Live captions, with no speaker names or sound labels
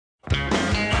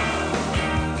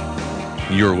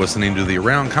You're listening to the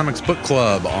Around Comics Book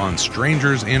Club on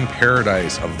Strangers in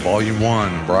Paradise of Volume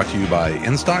 1, brought to you by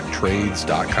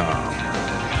InStockTrades.com.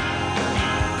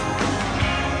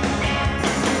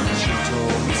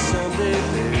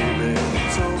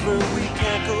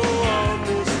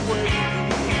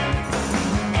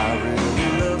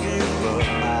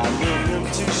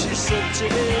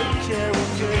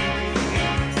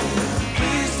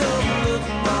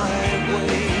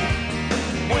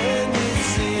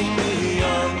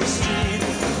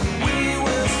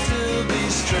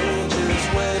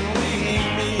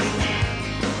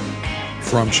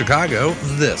 From Chicago,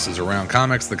 this is Around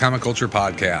Comics, the comic culture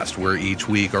podcast, where each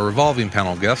week our revolving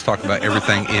panel of guests talk about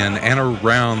everything in and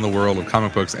around the world of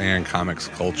comic books and comics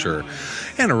culture.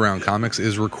 And Around Comics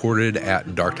is recorded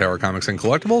at Dark Tower Comics and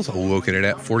Collectibles, located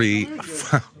at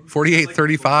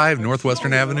 4835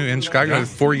 Northwestern Avenue in Chicago.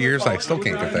 4 years, I still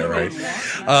can't get that right.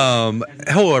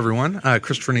 Hello, everyone.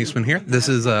 Christopher Niesman here. This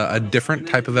is a different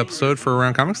type of episode for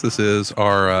Around Comics. This is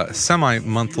our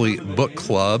semi-monthly book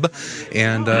club,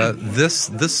 and this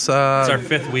it's our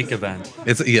fifth week event.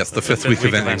 It's the fifth week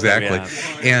event exactly.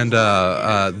 And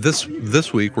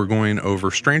this week we're going over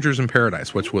Strangers in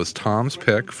Paradise, which was Tom's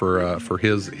pick for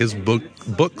his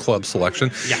book club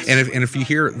selection. Yes. And if you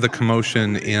hear the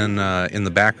commotion in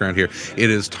the background here,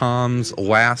 it is Tom's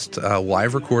last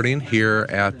live recording here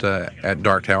at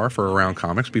Dark Tower for Around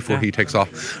Comics before he takes off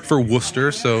for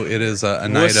Worcester. So it is a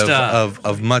night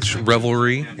of much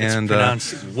revelry. It's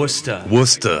pronounced Worcester.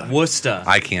 Worcester.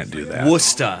 I can't do that.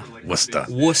 Worcester.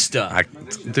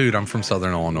 Dude, I'm from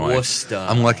Southern Illinois. Worcester.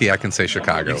 I'm lucky I can say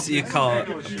Chicago. You call a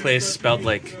place spelled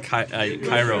like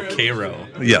Cairo.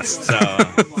 Yes. So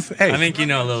hey, I think you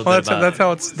know a little bit about that's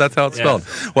how it's spelled.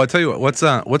 Well, I tell you what.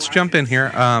 Let's jump in here.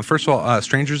 First of all,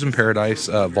 Strangers in Paradise,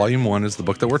 Volume 1 is the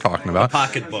book that we're talking about. The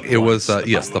pocket book. It was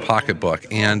the pocket book,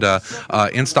 and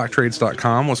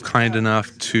InStockTrades.com was kind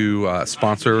enough to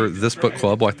sponsor this book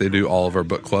club, like they do all of our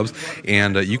book clubs,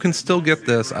 and you can still get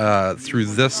this through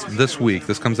this week.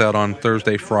 This comes out on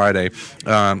Thursday, Friday.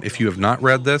 If you have not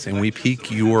read this and we pique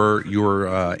your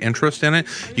interest in it,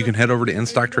 you can head over to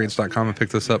InStockTrades.com and pick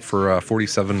this up for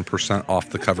 47% off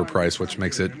the cover price, which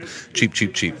makes it cheap.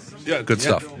 Yeah, good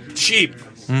stuff. Cheap.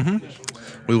 Mm-hmm.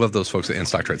 We love those folks at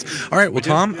InStock Trades. All right, well,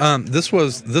 Tom, this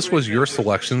was your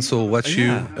selection, so let's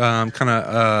you kind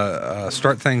of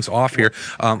start things off here.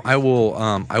 I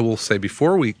will say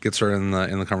before we get started in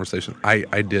the conversation,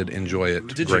 I did enjoy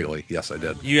it greatly. Yes, I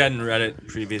did. You hadn't read it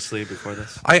previously before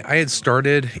this? I had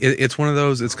started. It's one of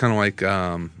those. It's kind of like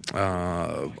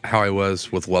how I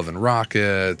was with Love and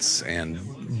Rockets and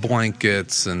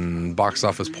Blankets and Box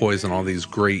Office Poison, all these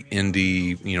great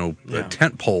indie,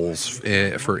 tent poles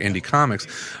for indie comics.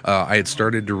 I had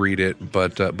started to read it,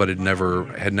 but had never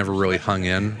really hung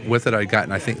in with it. I'd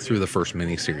gotten, I think, through the first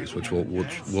miniseries, which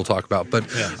we'll talk about. But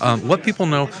let people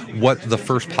know what the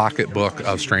first pocket book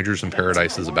of Strangers in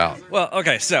Paradise is about. Well,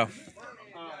 okay, so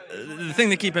the thing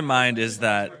to keep in mind is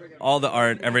that all the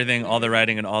art, everything, all the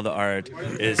writing and all the art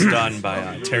is done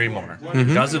by Terry Moore.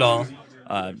 Mm-hmm. Does it all.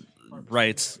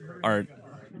 Writes art.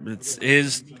 It's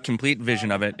his complete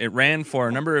vision of it. It ran for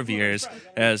a number of years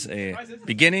as a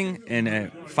beginning and a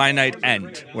finite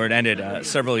end, where it ended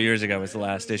several years ago was the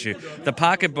last issue. The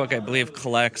pocket book, I believe,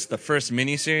 collects the first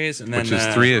miniseries, and then which is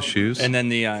 3 issues, and then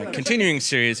the continuing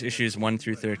series, issues 1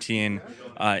 through 13.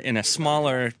 In a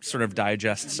smaller sort of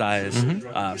digest size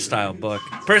style book.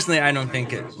 Personally, I don't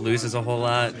think it loses a whole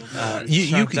lot.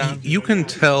 You can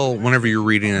tell whenever you're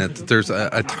reading it that there's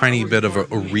a tiny bit of a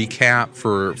recap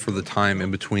for the time in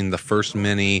between the first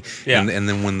mini and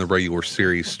then when the regular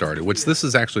series started, which this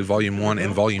is actually Volume 1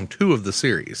 and Volume 2 of the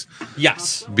series.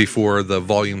 Yes. Before the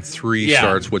Volume 3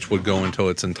 starts, which would go into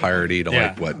its entirety to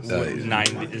 90, I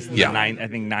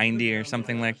think 90 or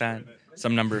something like that.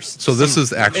 Some numbers. So this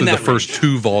is actually the first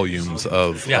 2 volumes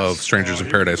of Strangers in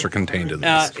Paradise are contained in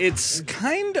this. It's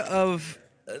kind of...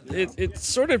 It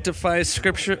sort of defies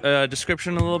description a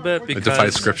little bit. Because it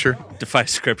defies scripture? Defies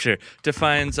scripture.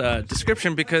 Defines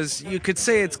description because you could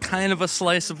say it's kind of a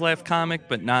slice of life comic,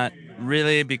 but not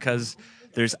really, because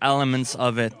there's elements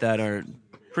of it that are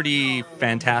pretty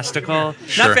fantastical.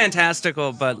 Sure. Not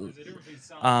fantastical, but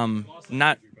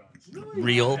not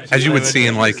real, as you would see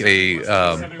in like a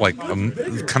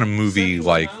kind of movie,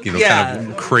 kind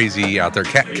of crazy out there.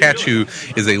 Kachu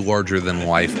is a larger than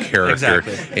life character,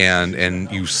 exactly.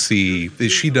 and you see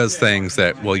she does things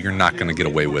that you're not going to get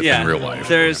away with in real life.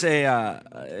 There's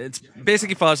it's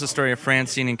basically follows the story of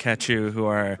Francine and Kachu, who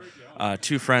are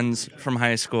 2 friends from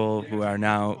high school who are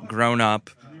now grown up.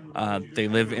 They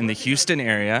live in the Houston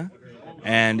area,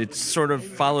 and it sort of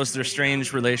follows their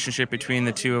strange relationship between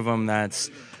the two of them. That's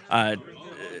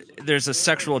there's a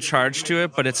sexual charge to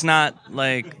it, but it's not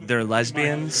like they're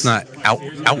lesbians. It's not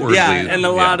outwardly. Yeah, and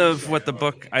a lot of what the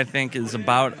book, I think, is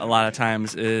about a lot of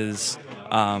times is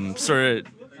sort of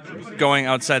going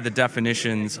outside the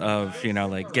definitions of,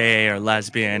 like gay or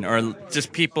lesbian or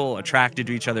just people attracted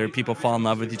to each other, people fall in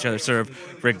love with each other sort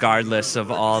of regardless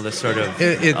of all the sort of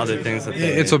other things that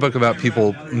they... It's a book about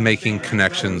people making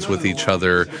connections with each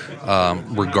other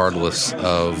regardless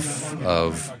of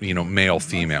male,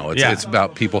 female. It's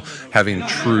about people having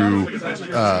true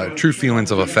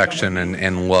feelings of affection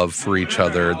and love for each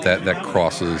other that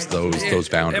crosses those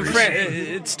boundaries.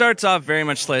 It starts off very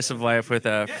much slice of life with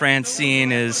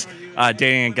Francine is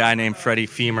dating a guy named Freddie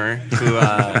Femur who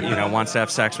wants to have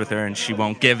sex with her and she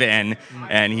won't give in,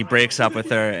 and he breaks up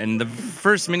with her. And the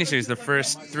first miniseries, the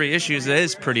first 3 issues,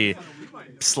 is pretty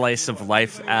slice of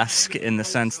life-esque in the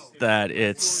sense that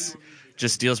it's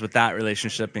just deals with that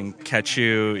relationship and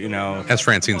Ketchu, as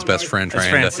Francine's best friend,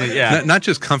 trying to not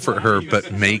just comfort her,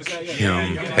 but make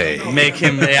him pay. Make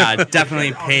him,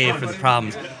 definitely pay for the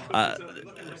problems.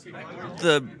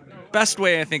 The best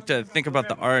way, I think, to think about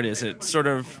the art is it's sort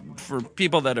of, for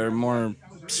people that are more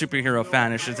superhero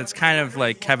fanish, it's kind of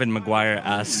like Kevin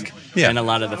Maguire-esque in a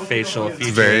lot of the facial features.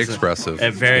 It's very expressive.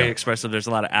 Very expressive. There's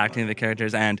a lot of acting of the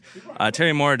characters, and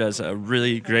Terry Moore does a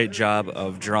really great job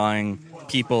of drawing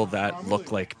people that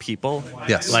look like people.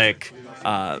 Yes.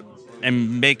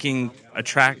 And making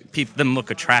them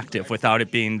look attractive without it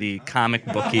being the comic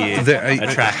booky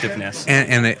attractiveness.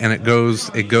 And it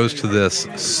goes to this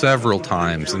several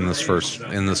times in this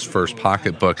first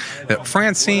pocketbook that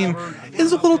Francine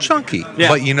is a little chunky,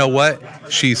 but you know what?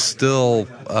 She's still.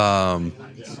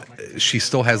 She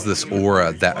still has this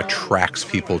aura that attracts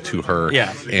people to her,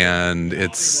 and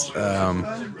it's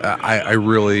I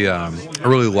really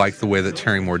like the way that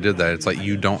Terry Moore did that. It's like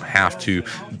you don't have to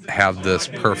have this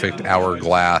perfect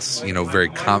hourglass, very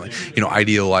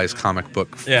idealized comic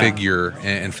book figure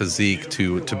and physique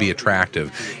to be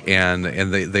attractive, and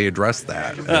they address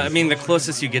that. The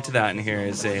closest you get to that in here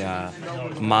is a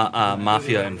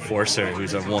mafia enforcer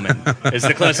who's a woman. It's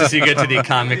the closest you get to the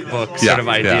comic book sort of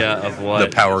idea of what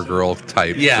the Power Girl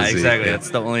type. Yeah, physique. Exactly.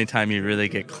 That's the only time you really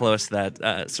get close to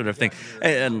that sort of thing.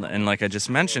 And like I just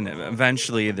mentioned,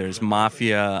 eventually there's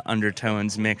mafia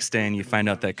undertones mixed in. You find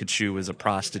out that Ketchu was a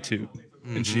prostitute.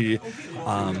 Mm-hmm. And she...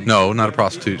 no, not a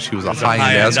prostitute. She was a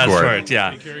high-end escort.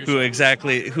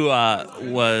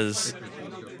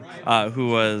 Who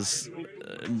was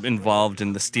involved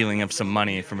in the stealing of some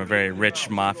money from a very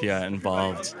rich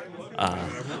mafia-involved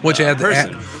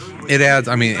person. It adds,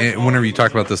 whenever you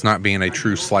talk about this not being a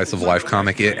true slice of life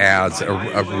comic, it adds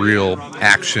a real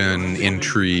action,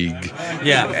 intrigue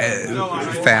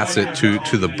facet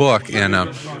to the book. And,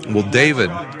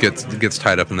 David gets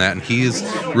tied up in that, and he's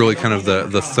really kind of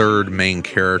the third main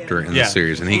character in the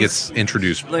series, and he gets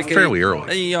introduced fairly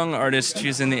early. A young artist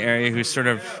who's in the area who sort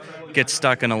of gets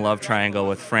stuck in a love triangle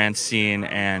with Francine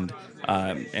and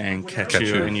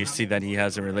Ketchu, and you see that he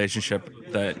has a relationship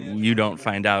that you don't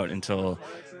find out until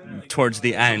towards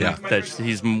the end, that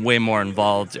he's way more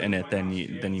involved in it than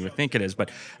you would think it is. But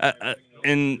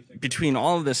in between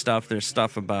all of this stuff, there's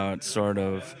stuff about sort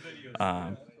of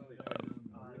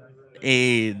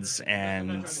AIDS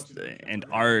and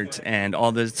art and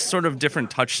all the sort of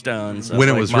different touchstones of when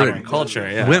it was modern written. Culture.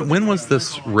 Yeah. When was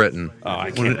this written? Oh,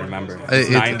 I can't remember. It's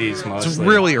 90s mostly. It's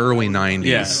really early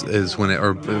 90s is when it,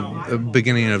 or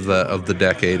beginning of the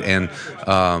decade, and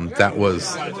that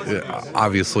was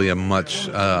obviously a much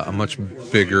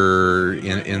bigger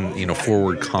in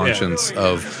forward conscience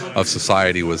of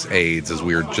society was AIDS, as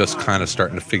we were just kind of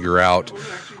starting to figure out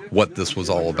what this was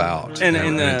all about, and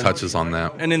it touches on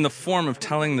that. And in the form of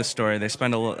telling the story, they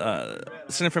spend a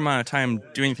significant amount of time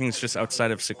doing things just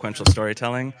outside of sequential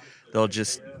storytelling.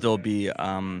 There'll be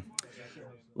a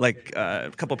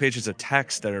couple pages of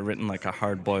text that are written like a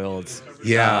hard-boiled,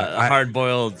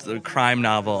 hard-boiled crime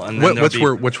novel, and then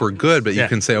which were good. But you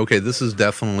can say, okay, this is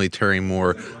definitely Terry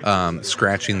Moore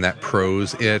scratching that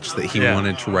prose itch that he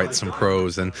wanted to write some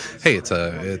prose. And hey, it's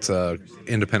a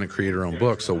independent creator-owned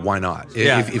book, so why not?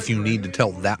 If you need to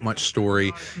tell that much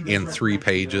story in 3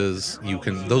 pages, you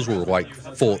can. Those were like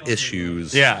full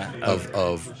issues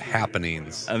of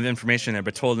happenings, of information there,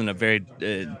 but told in a very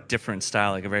different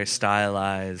style, like a very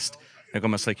stylized like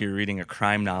almost like you're reading a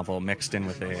crime novel mixed in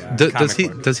with a Does comic he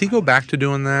book. does he go back to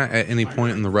doing that at any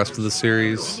point in the rest of the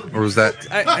series, or was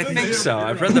that? I think so.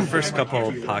 I've read the first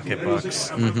couple pocketbooks.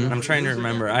 I'm trying to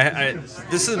remember.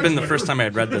 This has been the first time I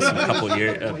had read this in a couple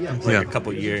years, Yeah. a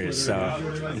couple years. So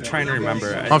I'm trying to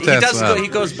remember. I'll have to ask, He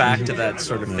goes back to that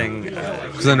sort of thing.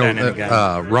 Because I know again and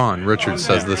again. Ron Richards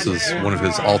says this is one of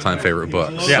his all-time favorite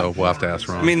books. Yeah. So we'll have to ask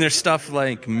Ron. I mean, there's stuff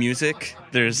like music.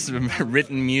 There's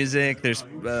written music. There's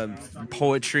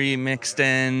poetry mixed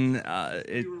in.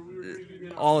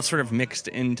 All sort of mixed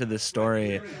into the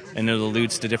story, and it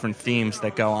alludes to different themes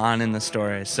that go on in the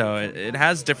story. So it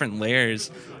has different layers,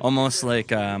 almost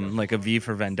like a V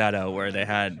for Vendetta, where they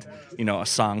had a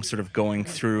song sort of going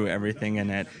through everything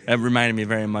in it. It reminded me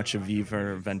very much of V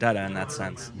for Vendetta in that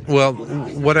sense. Well,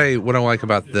 what I like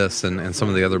about this and some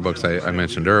of the other books I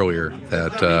mentioned earlier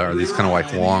that are these kind of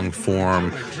like long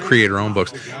form creator-owned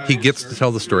books, he gets to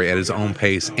tell the story at his own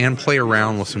pace and play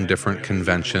around with some different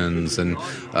conventions, and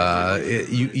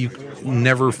you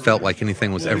never felt like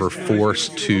anything was ever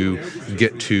forced to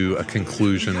get to a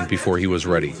conclusion before he was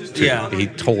ready to. Yeah. He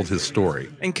told his story.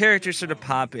 And characters sort of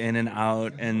pop in and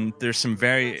out, and there's some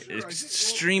very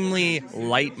extremely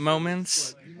light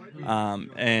moments,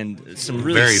 and some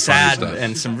really Very funny sad stuff.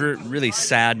 and some really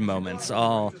sad moments,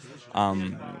 all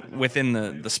within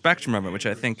the spectrum of it, which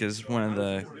I think is one of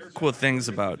the cool things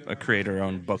about a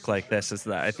creator-owned book like this, is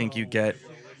that I think you get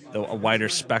a wider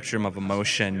spectrum of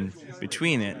emotion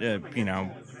between it,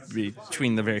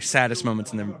 between the very saddest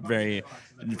moments and the very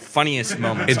funniest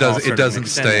moments. It doesn't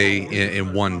stay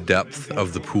in one depth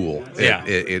of the pool.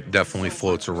 It definitely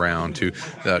floats around to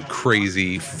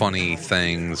crazy, funny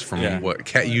things from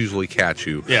what usually catch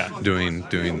you doing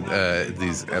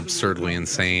these absurdly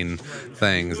insane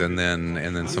things, and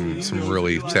then some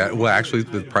really sad. Well, actually,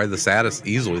 probably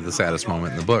easily the saddest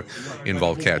moment in the book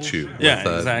involved Katchu with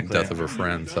the death of her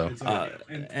friend. So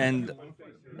and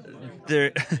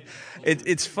there,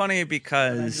 it's funny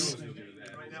because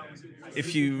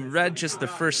if you read just the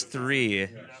first three,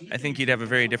 I think you'd have a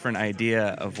very different idea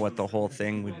of what the whole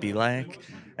thing would be like.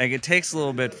 Like, it takes a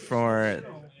little bit for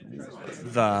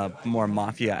the more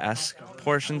mafia-esque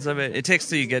portions of it. It takes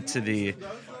till you get to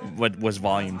what was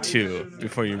volume 2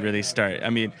 before you really start.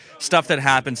 I mean, stuff that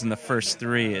happens in the first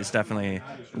three is definitely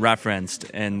referenced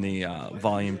in the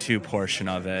volume 2 portion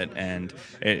of it, and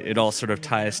it all sort of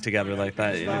ties together like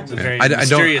that. It's a very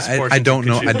mysterious portion. I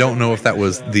don't know if that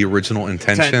was the original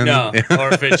intention. No,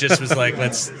 or if it just was like,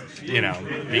 let's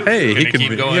hey, he could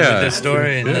keep going with this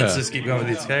story, and let's just keep going with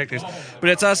these characters. But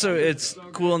it's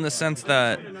cool in the sense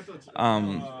that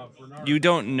you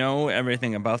don't know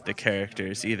everything about the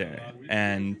characters either,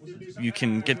 and you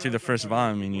can get through the first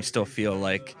volume and you still feel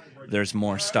like there's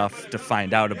more stuff to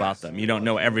find out about them. You don't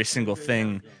know every single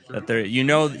thing that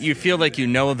you feel like you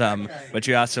know them, but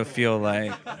you also feel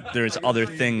like there's other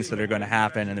things that are going to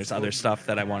happen, and there's other stuff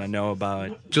that I want to know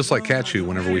about. Just like Katchu,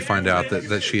 whenever we find out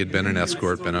that she had been an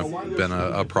escort, been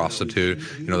a prostitute,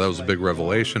 that was a big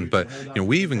revelation. But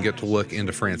we even get to look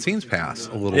into Francine's past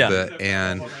a little bit,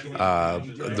 and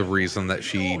the reason that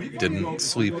she didn't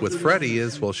sleep with Freddie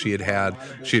is, well, she had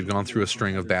gone through a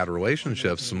string of bad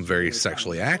relationships, some very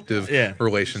sexually active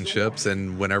relationships,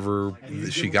 and whenever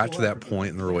she got to that point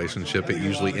in the relationship, it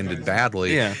usually ended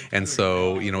badly. And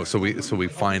so we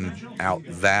find out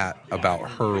that about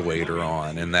her later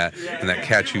on, and that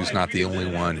Katchu's not the only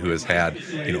one who has had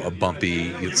a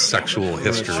bumpy sexual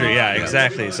history.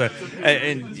 Exactly. So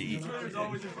and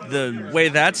the way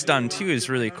that's done too is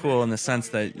really cool in the sense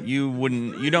that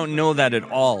you don't know that at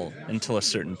all until a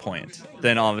certain point.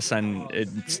 Then all of a sudden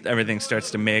everything starts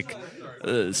to make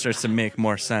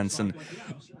more sense. And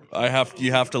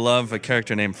you have to love a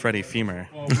character named Freddie Femur.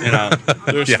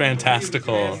 There's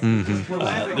fantastical.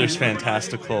 There's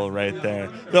fantastical right there.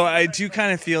 Though I do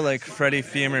kind of feel like Freddie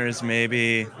Femur is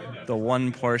maybe the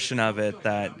one portion of it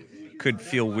that could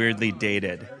feel weirdly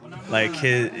dated. Like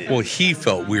he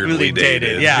felt weirdly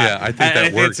dated. Yeah, I think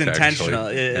that worked. It's intentional.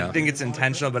 Actually. I think it's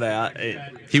intentional, but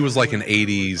he was like an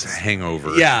 '80s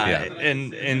hangover. Yeah,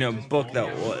 and in a book that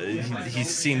he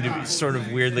seemed to be sort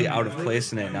of weirdly out of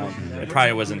place in it. Now, it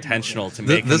probably was intentional to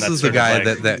make. This is the guy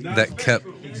that kept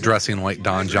dressing like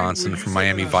Don Johnson from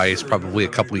Miami Vice probably a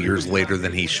couple of years later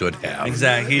than he should have.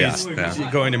 Exactly. He's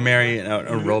going to marry an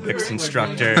aerobics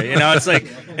instructor. It's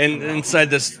like, and inside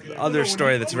this other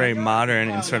story that's very modern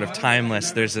and sort of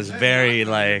timeless, there's this very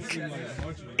like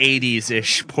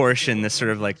 80s-ish portion, this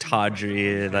sort of like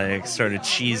tawdry, like sort of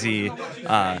cheesy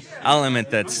element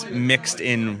that's mixed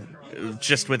in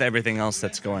just with everything else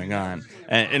that's going on.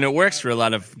 and it works for a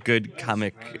lot of good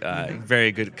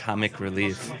very good comic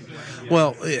relief.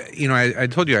 Well, I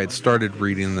told you I had started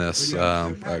reading this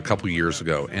a couple years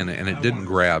ago, and it didn't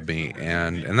grab me,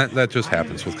 and that just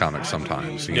happens with comics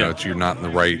sometimes. You're not in the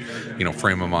right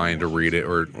frame of mind to read it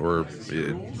or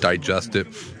digest it.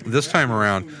 This time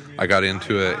around, I got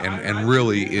into it, and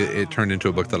really it turned into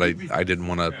a book that I didn't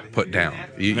want to put down.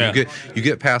 You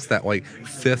get past that like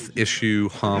 5th issue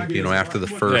hump, after the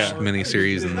first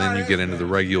miniseries, and then you get into the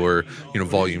regular,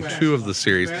 volume 2 of the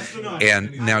series,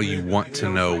 and now you want to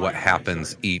know what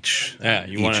happens each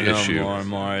you want to know issue. More and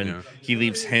more, and he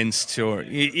leaves hints to,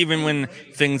 even when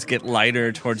things get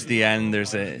lighter towards the end,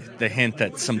 there's the hint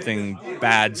that something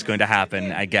bad's going to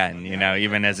happen again,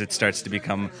 even as it starts to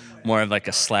become more of like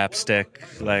a slapstick,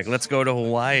 like let's go to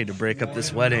Hawaii to break up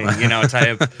this wedding,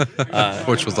 type.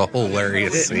 Which was a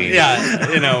hilarious scene.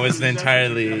 It was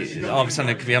entirely, all of a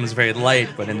sudden it becomes very light,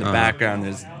 but in the background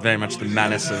there's very much the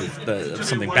menace of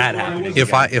something bad happening.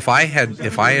 If I had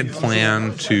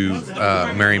planned to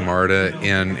marry Marta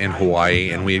in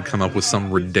Hawaii, and we had come up with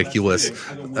some ridiculous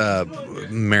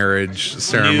marriage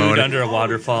ceremony nude under a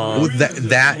waterfall,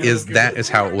 that is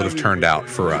how it would have turned out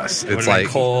for us. It's like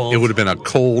cold. It would have been a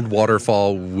cold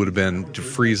waterfall, would have been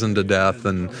freezing to death,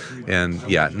 and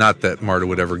not that Marta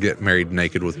would ever get married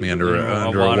naked with me under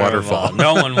a waterfall.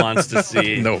 No one wants to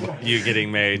see you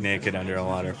getting married naked under a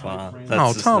waterfall.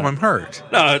 Tom, I'm hurt.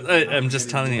 No, I'm just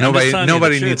telling you.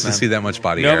 Nobody needs to see that much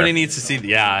body hair. Nobody needs to see.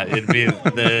 Yeah, it'd be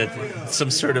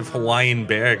some sort of Hawaiian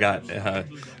bear got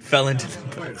fell into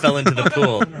the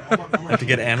pool. I have to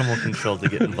get animal control to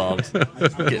get involved.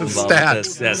 With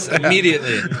this. Yes,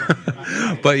 immediately.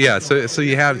 But yeah, so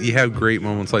you have great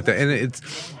moments like that, and it's.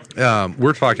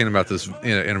 We're talking about this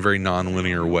in a very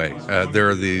non-linear way. There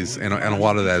are these, and a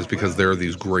lot of that is because there are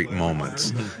these great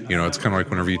moments. It's kind of like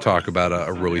whenever you talk about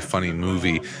a really funny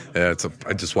movie.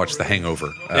 I just watched The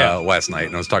Hangover last night,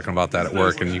 and I was talking about that at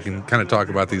work, and you can kind of talk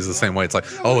about these the same way. It's like,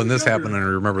 oh, and this happened, and I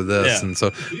remember this. And so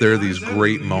there are these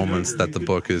great moments that the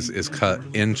book is cut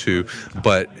into,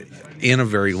 but in a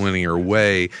very linear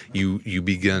way, you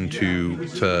begin to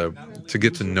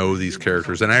get to know these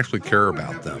characters and actually care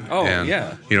about them.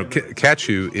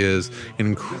 Kachu is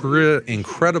an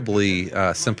incredibly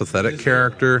sympathetic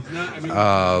character,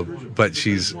 but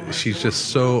she's just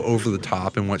so over the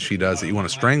top in what she does that you want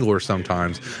to strangle her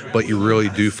sometimes, but you really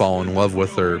do fall in love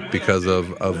with her because of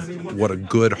what a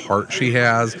good heart she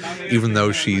has, even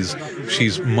though she's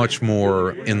much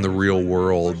more in the real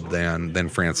world than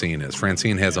Francine is.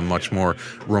 Francine has a much more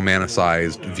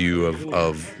romanticized view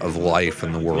of life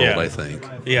in the world, I think.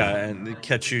 Yeah, and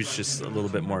Kachu's just a little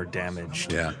bit more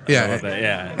damaged. Yeah.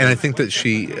 And I think that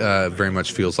she very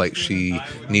much feels like she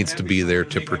needs to be there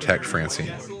to protect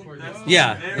Francine.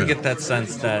 Yeah, I get that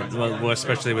sense that, well,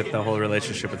 especially with the whole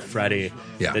relationship with Freddie,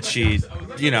 that she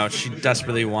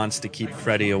desperately wants to keep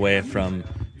Freddie away from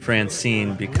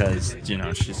Francine because,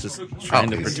 she's just trying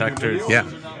to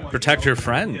protect her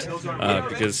friend,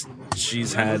 because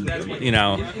she's had,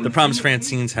 the problems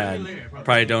Francine's had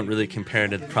probably don't really compare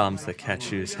to the problems that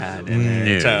Kachu's had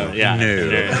in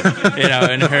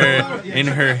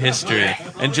her history.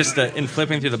 And just in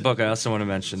flipping through the book, I also want to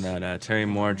mention that Terry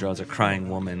Moore draws a crying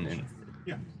woman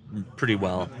pretty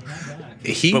well.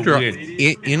 He draws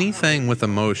anything with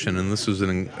emotion, and this was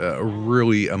a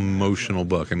really emotional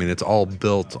book. I mean, it's all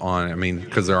built on. I mean,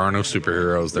 because there are no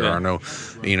superheroes, there are no,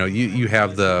 you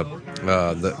have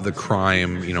the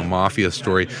crime, mafia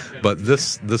story, but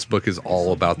this book is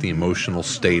all about the emotional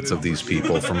states of these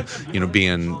people, from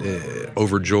being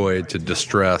overjoyed to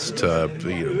distressed to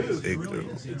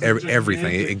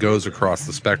everything. It goes across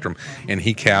the spectrum, and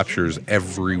he captures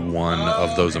every one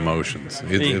of those emotions.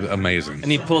 It's amazing,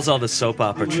 and he pulls all the soap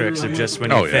opera tricks of just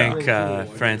when you think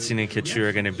Francine and Kachu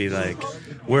are going to be like,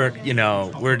 we're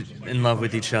in love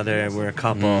with each other, we're a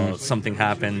couple, something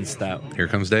happens that... Here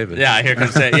comes David. Yeah, here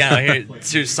comes David.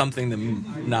 Here's something to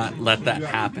not let that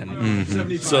happen.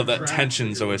 So that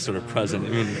tension's always sort of present.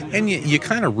 And you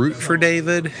kind of root for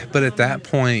David, but at that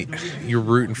point, you're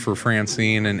rooting for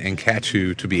Francine and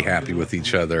Kachu to be happy with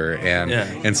each other.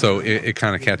 And so it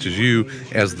kind of catches you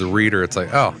as the reader. It's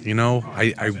like,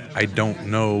 I don't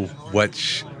know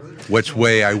which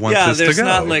way I want this to go. Yeah, there's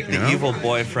not like the evil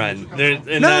boyfriend.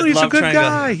 He's a good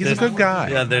guy. He's a good guy.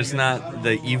 Yeah, there's not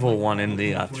the evil one in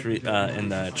the in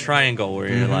the triangle where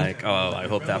you're like, oh, I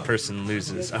hope that person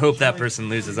loses. I hope that person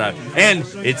loses out. And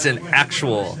it's an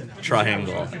actual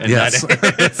triangle. Yes.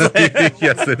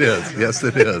 Yes, it is. Yes,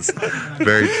 it is.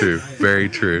 Very true. Very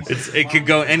true. It could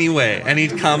go any way. Any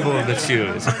combo of the two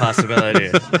is a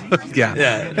possibility. Yeah.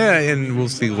 And we'll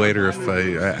see later if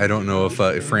I don't know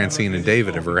if Francine and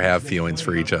David ever have have feelings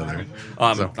for each other.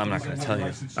 I'm So, not going to tell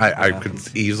you. I could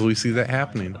easily see that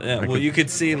happening. Yeah, well, you could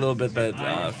see a little bit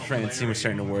that Francine was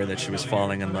starting to worry that she was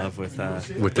falling in love with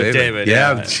David.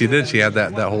 Yeah, she did. She had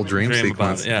that whole dream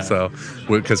sequence. About, yeah. So,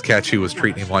 because Katchu was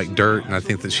treating him like dirt, and I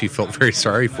think that she felt very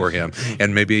sorry for him,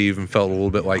 and maybe even felt a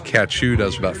little bit like Katchu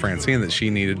does about Francine, that she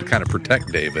needed to kind of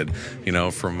protect David,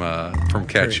 from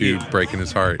Katchu breaking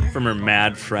his heart. From her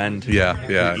mad friend.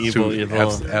 Yeah. Evil.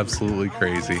 Absolutely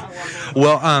crazy.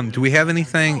 Well, do we have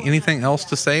anything else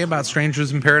to say about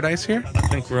Strangers in Paradise here? I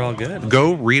think we're all good.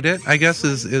 Go read it, I guess,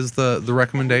 is the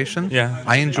recommendation. Yeah.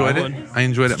 I enjoyed it. I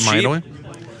enjoyed it mightily.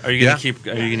 Are you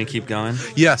gonna keep going?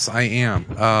 Yes, I am.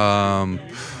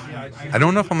 I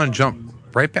don't know if I'm gonna jump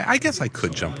right back. I guess I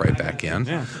could jump right back in.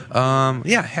 Yeah.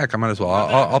 Heck, I might as well.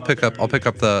 I'll pick up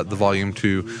the Volume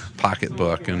 2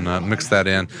 pocketbook and mix that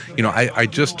in. I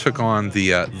just took on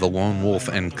the Lone Wolf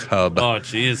and Cub. Oh,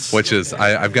 jeez. Which is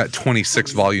I've got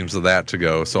 26 volumes of that to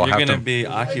go. So you're I'll have gonna be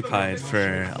occupied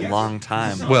for a long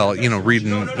time. Well,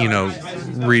 reading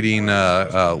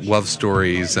love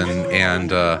stories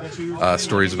and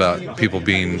stories about people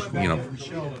being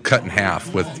cut in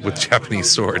half with Japanese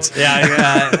swords.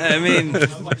 Yeah. I mean,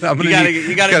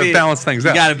 you gotta balance things out.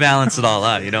 You gotta balance it all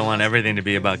out. You don't want everything to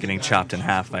be about getting chopped in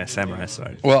half by a samurai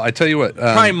sword. Well, I tell you what.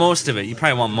 Probably most of it. You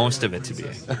probably want most of it to be,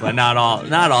 but not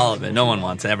all of it. No one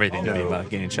wants everything to be about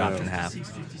getting chopped in half.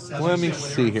 Let me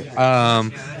see here.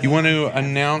 You want to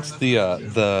announce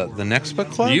the next book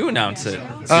club? You announce it.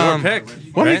 It's your pick.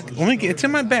 Let me get. It's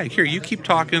in my bag. Here, you keep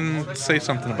talking. Say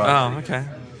something about it. Oh, okay.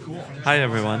 Hi,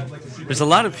 everyone. There's a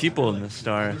lot of people in this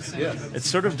store. It's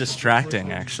sort of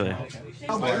distracting, actually.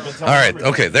 All right.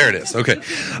 Okay. There it is. Okay.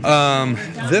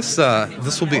 This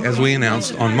will be, as we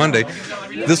announced on Monday,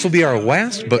 this will be our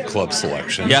last book club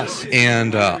selection. Yes.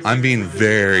 And I'm being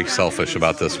very selfish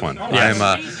about this one. Yes.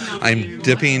 I'm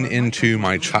dipping into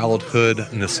my childhood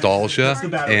nostalgia,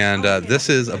 and this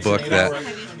is a book that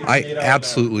I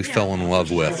absolutely fell in love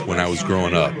with when I was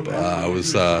growing up. I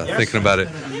was thinking about it.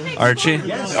 Archie.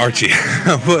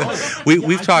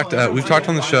 We've talked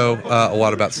on the show a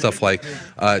lot about stuff like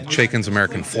Chaykin's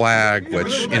American Flag,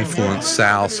 which influenced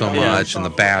Sal so much, and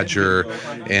The Badger,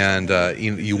 and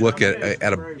you look at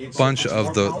a bunch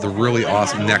of the really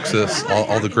awesome Nexus,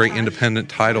 all the great independent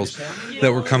titles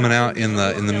that were coming out in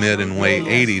the mid and late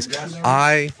 80s.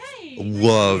 I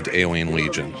loved Alien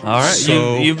Legion. All right,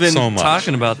 you've been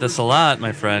talking about this a lot,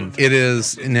 my friend. It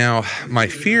is. Now, my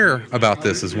fear about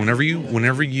this is whenever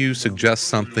you suggest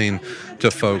something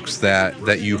to folks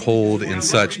that you hold in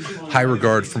such high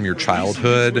regard from your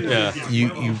childhood,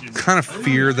 you kind of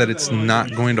fear that it's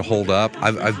not going to hold up.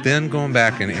 I've been going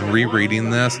back and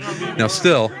rereading this. Now,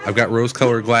 still, I've got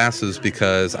rose-colored glasses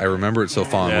because I remember it so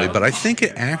fondly, but I think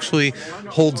it actually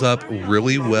holds up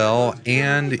really well,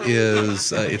 and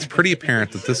it's pretty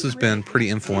apparent that this has been pretty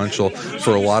influential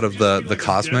for a lot of the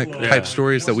cosmic type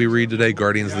stories that we read today.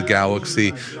 Guardians of the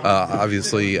Galaxy,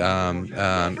 obviously,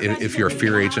 if you're a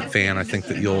Fear Agent fan, I think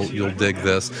that you'll dig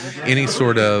this. Any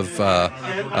sort of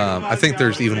I think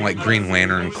there's even like Green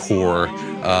Lantern Corps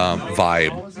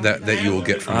vibe that you will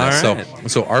get from this. Right.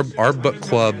 So our book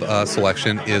club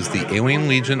selection is the Alien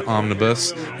Legion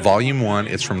Omnibus Volume 1.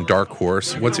 It's from Dark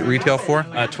Horse. What's it retail for?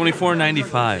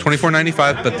 $24.95.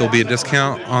 $24.95, but there'll be a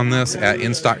discount on this at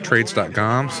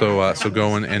instocktrades.com. So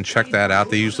go and check that out.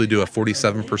 They usually do a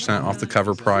 47% off the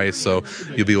cover price, so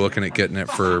you'll be looking at getting it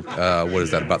for what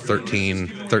is that, about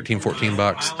 $14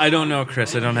 bucks? I don't know,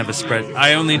 Chris. I don't have a spread.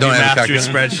 I only do math through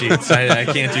spreadsheets. I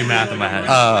can't do math in my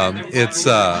head. It's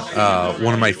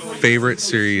one of my favorite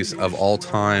series of all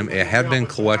time. It had been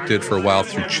collected for a while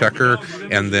through Checker,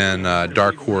 and then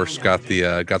Dark Horse got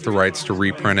the rights to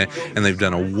reprint it, and they've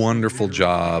done a wonderful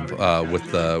job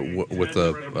with the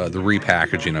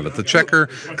repackaging of it. The Checker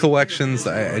collections,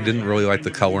 I didn't really like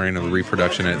the coloring of the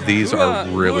reproduction. These are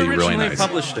really nice.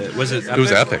 Published it? Was it Epic? It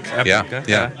was Epic.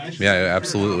 Yeah,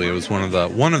 absolutely. It was one of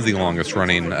the longest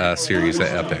running series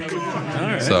at Epic. All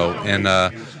right. So, and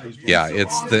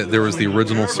there was the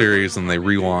original series, and they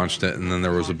relaunched it, and then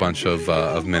there was a bunch of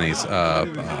minis.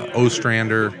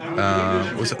 Ostrander,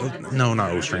 was it? No,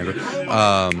 not Ostrander.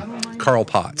 Carl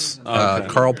Potts. Okay.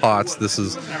 Carl Potts. This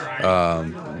is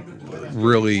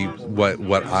really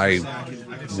what I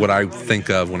what I think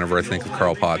of whenever I think of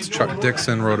Carl Potts. Chuck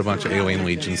Dixon wrote a bunch of Alien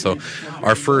Legion, so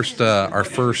our first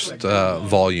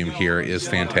volume here is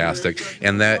fantastic,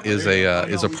 and that is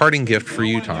a parting gift for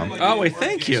you, Tom. Oh, wait,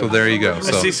 thank you. So there you go. I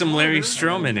So see some Larry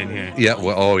Stroman in here. yeah,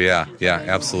 well, oh yeah,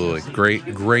 absolutely,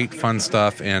 great fun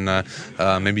stuff, and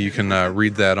maybe you can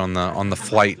read that on the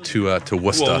flight to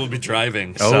Worcester. Well, we'll be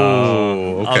driving,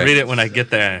 so okay. I'll read it when I get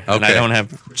there, and I Okay. don't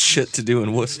have shit to do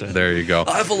in Worcester. There you go.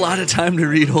 I have a lot of time to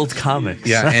read old comics.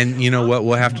 Yeah, and you know what?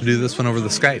 We'll have to do this one over the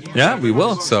Skype. Yeah, we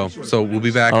will. So we'll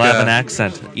be back. I'll have an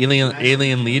accent.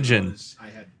 Alien Legion.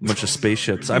 A bunch of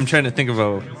spaceships. I'm trying to think of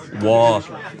a war. I'm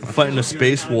fighting a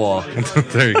space war.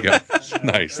 There you go.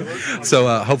 Nice. So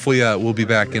hopefully we'll be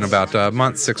back in about a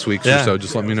month, 6 weeks or Yeah. so.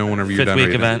 Just let me know whenever you're Fifth done week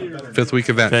reading. event. Fifth week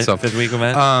event. Fifth week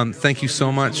event. Thank you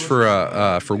so much for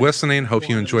listening. Hope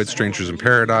you enjoyed Strangers in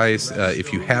Paradise.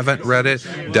 If you haven't read it,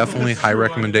 definitely high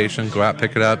recommendation. Go out,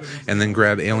 pick it up, and then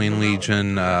grab Alien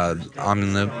Legion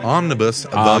Omnibus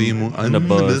Volume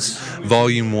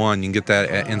 1. You can get that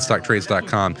at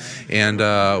InStockTrades.com. And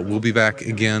we'll be back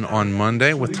again on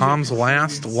Monday with Tom's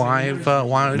last live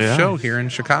Yeah. show here in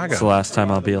Chicago. It's the last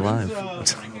time I'll be alive.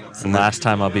 It's the last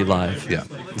time I'll be live. Yeah,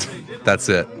 that's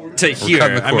it. To hear.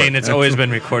 cutting the I cord. mean, it's always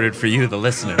been recorded for you, the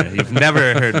listener. You've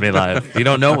never heard me live. You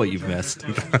don't know what you've missed.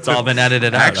 It's all been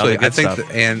edited out. Actually, all the I good think,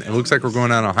 stuff. and it looks like we're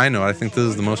going on a high note. I think this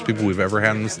is the most people we've ever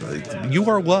had in this. You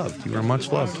are loved. You are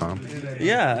much loved, Tom.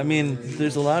 Yeah, I mean,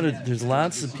 there's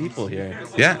lots of people here.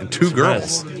 Yeah, and two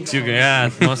girls. Yeah,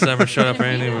 most ever showed up for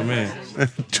anything with me.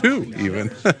 Two,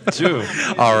 even. Two.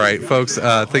 All right, folks.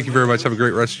 Thank you very much. Have a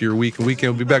great rest of your week and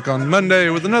weekend. We'll be back on Monday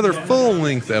with another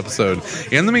full-length episode.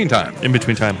 In the meantime, In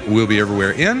between time. we'll be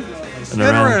everywhere in And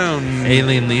around.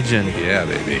 Alien Legion. Yeah,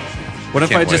 baby. What if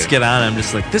Can't I just wait. get on? I'm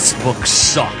just like, this book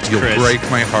sucked, You'll Chris. break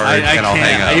my heart, I and I'll can't.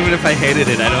 hang up. Even if I hated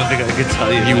it, I don't think I could tell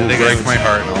you. You I will think break my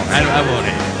heart, and I'll hang up. I won't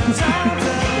hate it.